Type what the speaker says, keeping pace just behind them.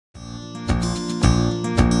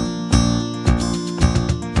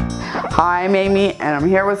Hi, I'm Amy, and I'm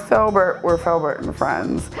here with Filbert. We're Filbert and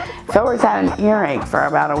Friends. Filbert's had an earache for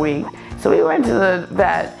about a week, so we went to the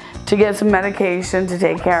vet to get some medication to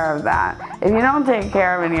take care of that. If you don't take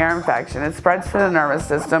care of an ear infection, it spreads to the nervous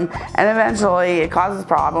system, and eventually it causes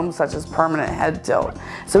problems such as permanent head tilt.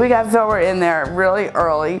 So we got Filbert in there really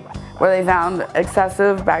early, where they found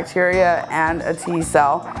excessive bacteria and a T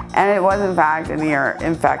cell, and it was in fact an ear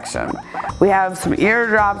infection. We have some ear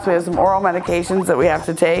drops, we have some oral medications that we have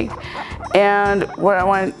to take, and what I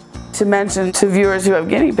want to mention to viewers who have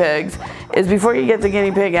guinea pigs is before you get the guinea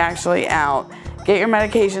pig actually out, get your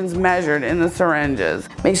medications measured in the syringes.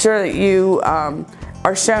 Make sure that you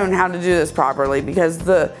are shown how to do this properly, because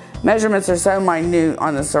the measurements are so minute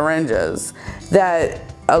on the syringes that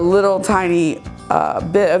a little tiny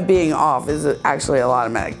bit of being off is actually a lot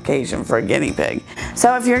of medication for a guinea pig.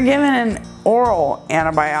 So if you're given an oral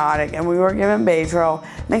antibiotic, and we were given Baytril,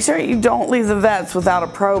 make sure you don't leave the vets without a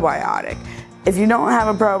probiotic. If you don't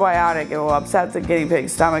have a probiotic, it will upset the guinea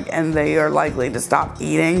pig's stomach and they are likely to stop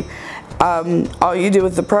eating. All you do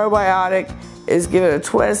with the probiotic is give it a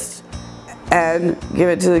twist and give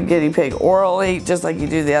it to the guinea pig orally, just like you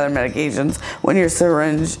do the other medications when you're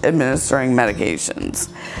syringe administering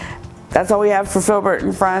medications. That's all we have for Filbert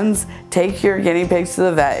and Friends. Take your guinea pigs to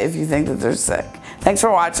the vet if you think that they're sick. Thanks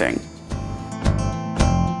for watching.